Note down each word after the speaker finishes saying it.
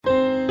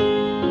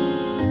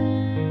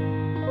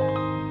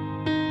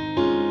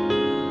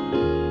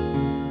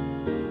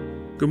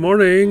Good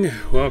morning.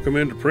 Welcome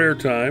into prayer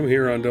time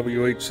here on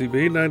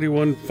WHCB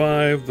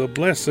 91.5 The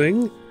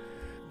Blessing,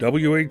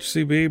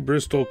 WHCB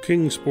Bristol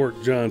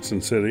Kingsport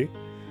Johnson City.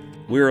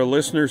 We're a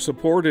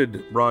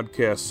listener-supported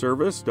broadcast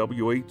service.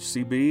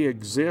 WHCB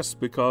exists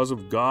because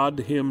of God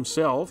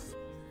Himself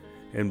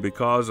and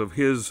because of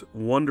His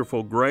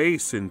wonderful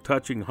grace in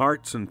touching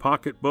hearts and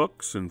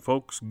pocketbooks, and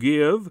folks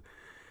give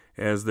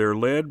as they're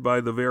led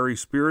by the very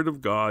Spirit of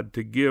God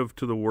to give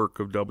to the work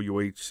of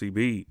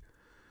WHCB.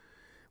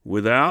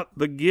 Without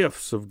the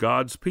gifts of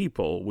God's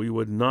people, we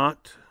would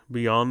not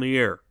be on the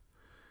air,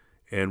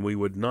 and we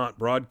would not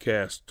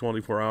broadcast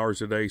 24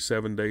 hours a day,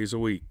 7 days a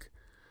week.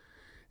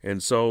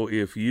 And so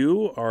if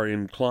you are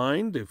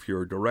inclined, if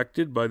you're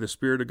directed by the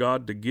Spirit of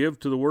God to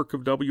give to the work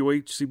of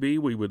WHCB,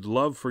 we would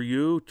love for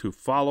you to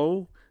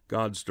follow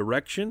God's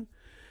direction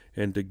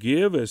and to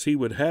give as He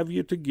would have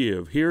you to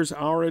give. Here's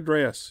our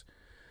address: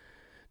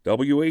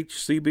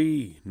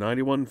 WHCB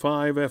 91.5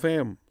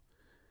 FM,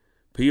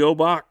 P.O.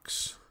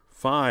 Box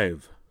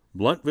 5,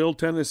 Blountville,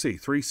 Tennessee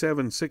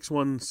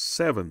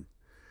 37617.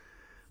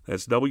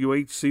 That's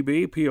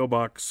WHCB, P.O.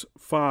 Box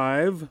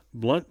 5,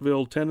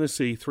 Blountville,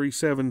 Tennessee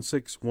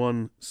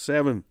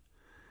 37617.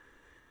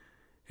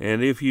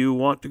 And if you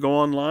want to go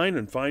online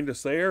and find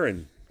us there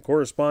and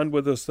correspond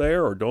with us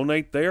there or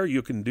donate there,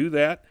 you can do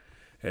that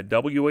at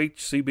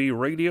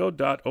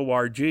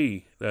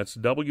WHCBradio.org. That's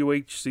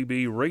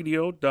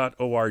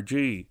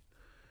WHCBradio.org.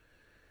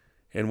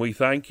 And we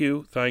thank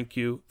you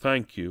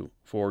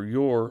for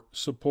your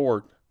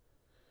support.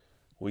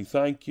 We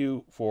thank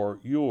you for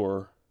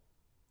your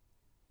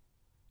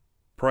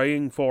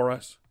praying for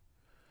us,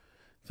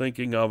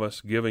 thinking of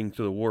us, giving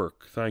to the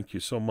work. Thank you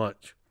so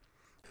much.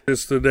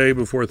 It's the day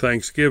before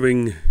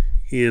Thanksgiving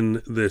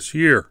in this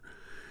year.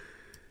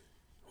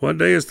 What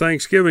day is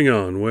Thanksgiving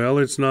on? Well,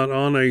 it's not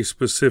on a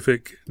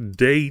specific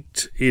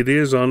date. It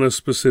is on a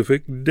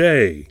specific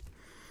day.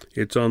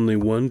 It's on the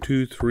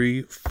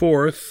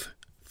 4th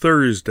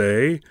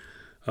Thursday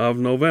of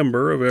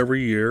November of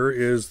every year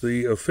is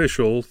the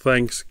official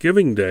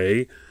Thanksgiving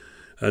Day,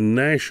 a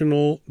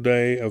national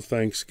day of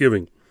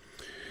Thanksgiving.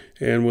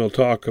 And we'll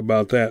talk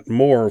about that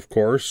more, of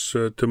course,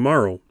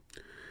 tomorrow.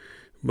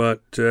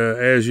 But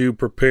as you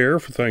prepare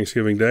for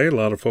Thanksgiving Day, a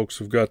lot of folks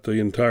have got the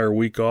entire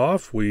week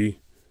off. We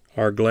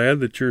are glad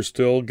that you're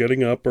still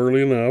getting up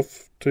early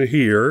enough to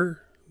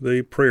hear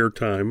the prayer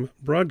time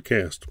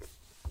broadcast.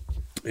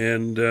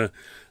 And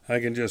I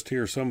can just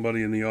hear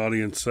somebody in the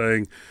audience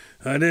saying,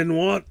 I didn't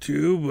want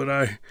to, but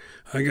I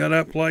got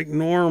up like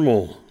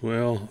normal.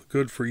 Well,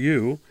 good for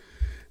you.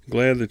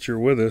 Glad that you're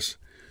with us.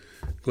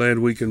 Glad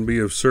we can be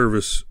of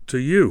service to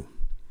you.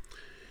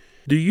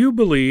 Do you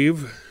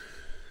believe,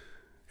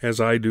 as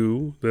I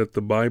do, that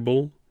the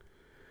Bible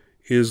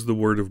is the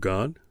Word of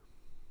God?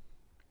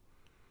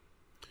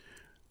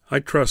 I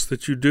trust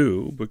that you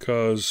do,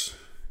 because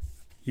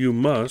you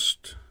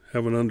must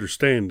have an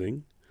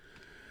understanding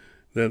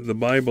that the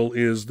Bible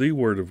is the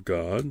Word of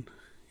God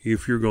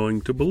if you're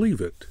going to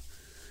believe it.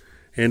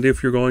 And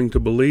if you're going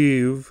to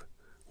believe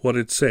what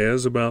it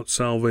says about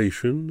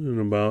salvation and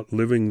about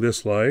living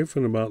this life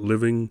and about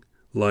living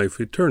life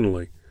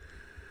eternally.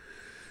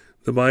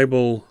 The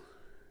Bible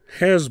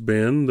has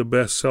been the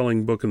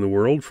best-selling book in the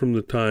world from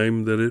the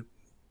time that it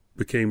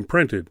became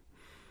printed.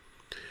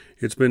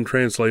 It's been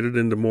translated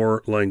into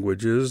more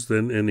languages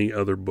than any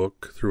other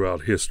book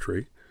throughout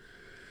history.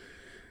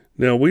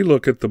 Now, we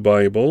look at the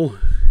Bible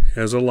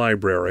as a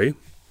library.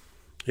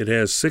 It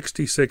has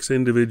 66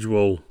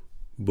 individual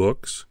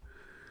books.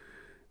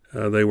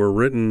 They were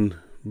written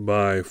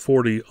by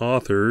 40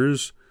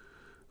 authors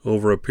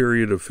over a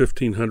period of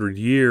 1,500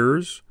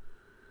 years.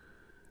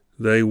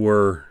 They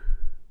were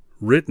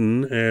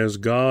written as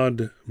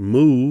God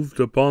moved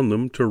upon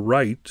them to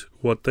write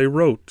what they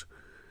wrote.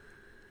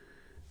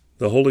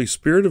 The Holy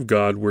Spirit of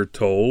God, we're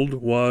told,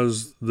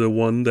 was the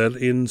one that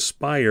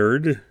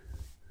inspired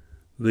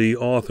the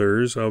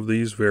authors of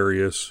these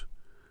various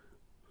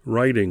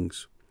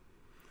writings.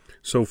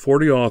 So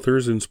 40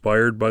 authors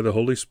inspired by the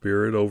Holy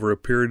Spirit over a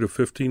period of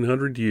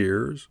 1,500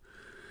 years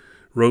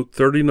wrote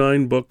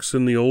 39 books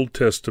in the Old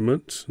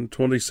Testament and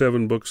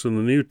 27 books in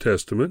the New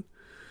Testament.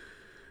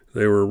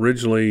 They were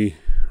originally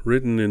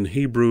written in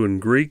Hebrew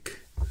and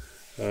Greek,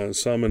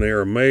 some in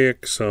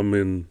Aramaic, some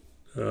in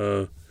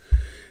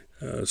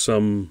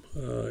some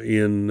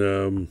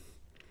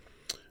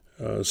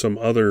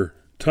other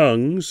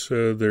tongues.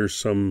 There's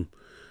some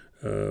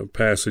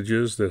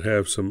passages that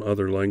have some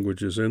other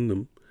languages in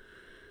them,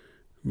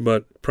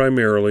 but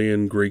primarily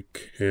in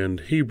Greek and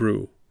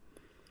Hebrew.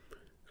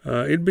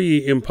 It'd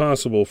be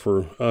impossible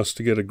for us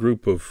to get a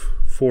group of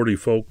 40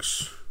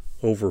 folks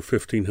over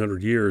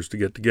 1,500 years to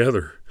get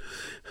together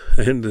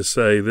and to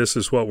say, this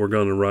is what we're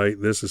going to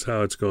write, this is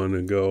how it's going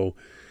to go.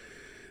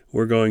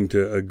 We're going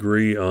to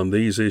agree on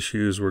these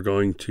issues. We're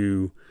going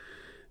to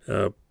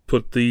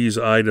put these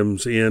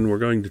items in. We're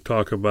going to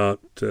talk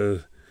about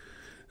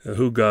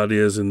who God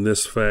is in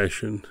this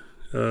fashion.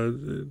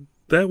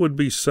 That would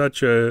be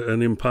such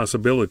an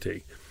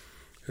impossibility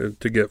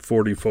to get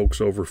 40 folks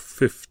over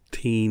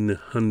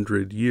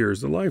 1,500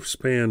 years. The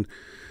lifespan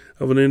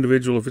of an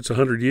individual, if it's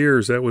 100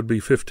 years, that would be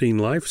 15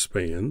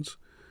 lifespans.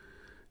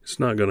 It's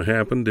not going to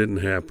happen, didn't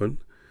happen.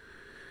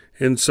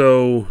 And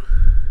so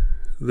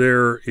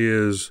there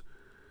is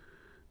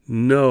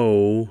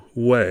no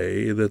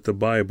way that the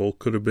Bible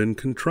could have been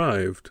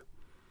contrived.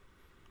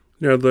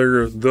 Now,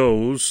 there are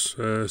those,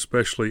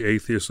 especially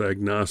atheists,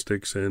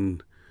 agnostics,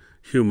 and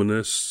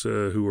humanists,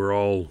 who are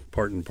all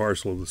part and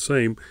parcel of the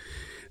same,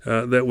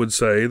 that would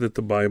say that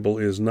the Bible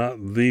is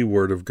not the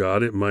Word of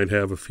God. It might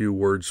have a few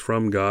words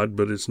from God,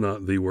 but it's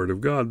not the Word of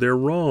God. They're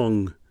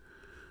wrong.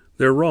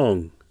 They're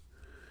wrong.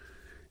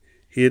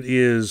 It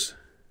is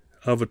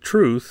of a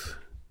truth,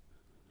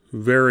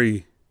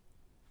 very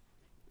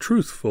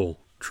truthful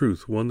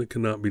truth, one that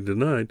cannot be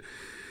denied,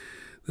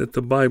 that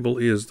the Bible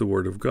is the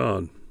Word of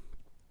God.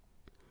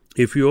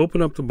 If you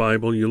open up the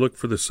Bible and you look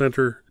for the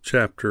center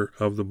chapter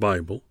of the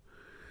Bible,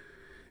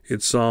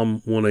 it's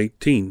Psalm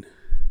 118.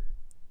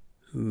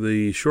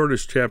 The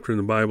shortest chapter in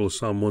the Bible is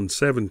Psalm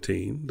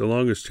 117. The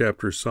longest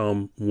chapter is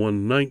Psalm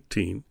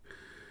 119.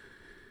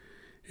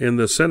 And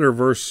the center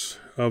verse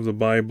of the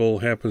Bible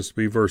happens to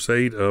be verse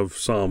 8 of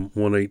Psalm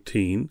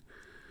 118.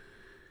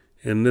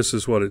 And this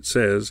is what it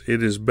says: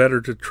 "It is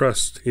better to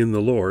trust in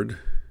the Lord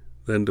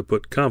than to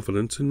put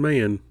confidence in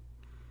man."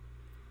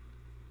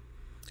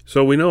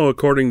 So we know,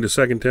 according to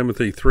 2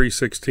 Timothy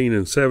 3:16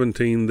 and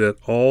 17, that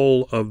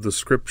all of the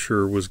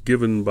Scripture was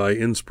given by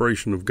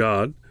inspiration of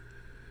God,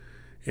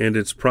 and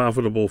it's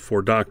profitable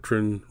for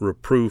doctrine,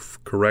 reproof,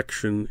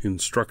 correction,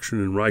 instruction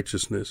in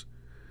righteousness,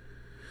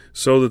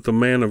 so that the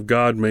man of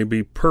God may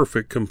be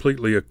perfect,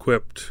 completely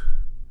equipped,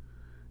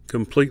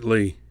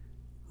 completely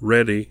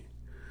ready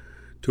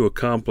to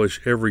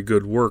accomplish every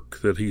good work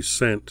that he's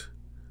sent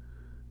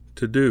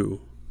to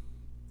do.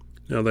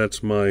 Now,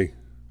 that's my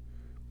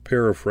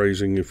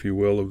paraphrasing, if you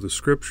will, of the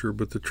Scripture,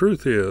 but the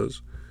truth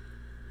is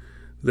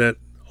that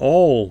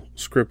all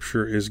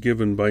Scripture is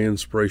given by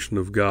inspiration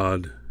of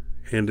God,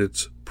 and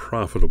it's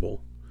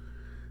profitable.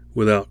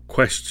 Without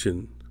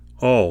question,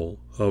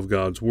 all of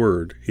God's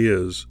Word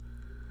is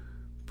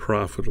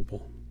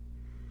profitable.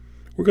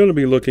 We're going to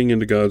be looking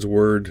into God's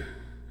Word,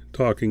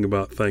 talking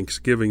about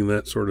Thanksgiving and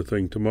that sort of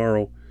thing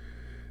tomorrow.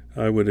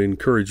 I would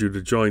encourage you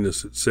to join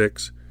us at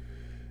 6,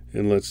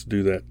 and let's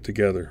do that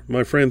together.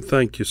 My friend,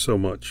 thank you so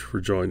much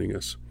for joining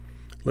us.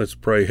 Let's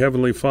pray.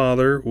 Heavenly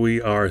Father, we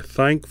are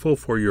thankful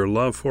for your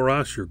love for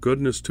us, your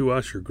goodness to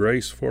us, your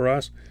grace for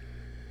us.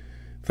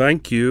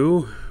 Thank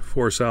you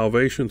for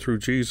salvation through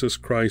Jesus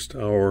Christ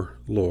our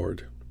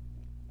Lord.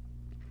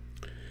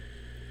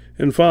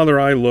 And Father,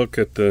 I look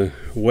at the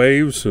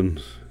waves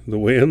and the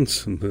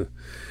winds and the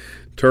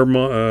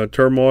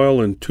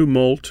turmoil and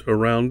tumult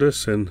around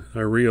us, and I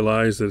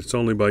realize that it's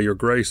only by your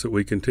grace that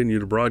we continue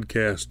to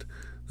broadcast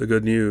the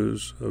good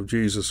news of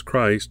Jesus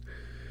Christ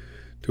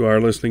to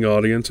our listening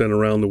audience and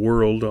around the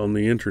world on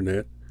the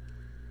internet.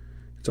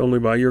 It's only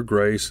by your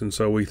grace, and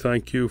so we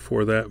thank you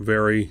for that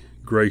very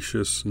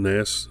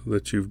graciousness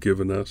that you've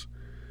given us.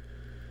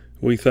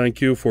 We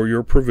thank you for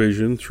your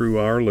provision through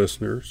our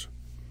listeners,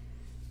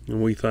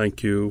 and we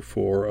thank you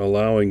for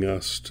allowing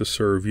us to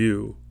serve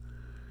you.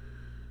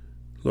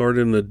 Lord,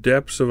 in the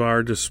depths of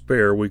our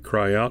despair, we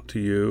cry out to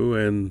you,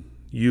 and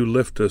you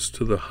lift us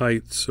to the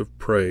heights of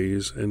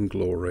praise and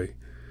glory.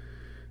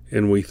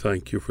 And we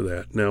thank you for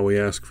that. Now we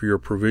ask for your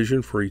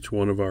provision for each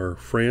one of our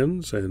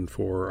friends and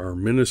for our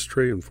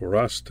ministry and for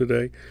us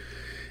today.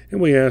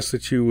 And we ask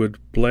that you would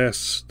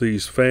bless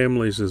these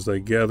families as they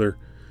gather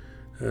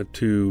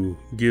to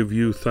give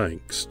you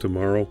thanks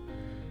tomorrow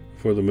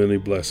for the many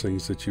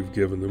blessings that you've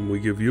given them. We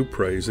give you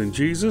praise. In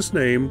Jesus'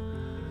 name,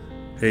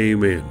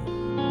 amen.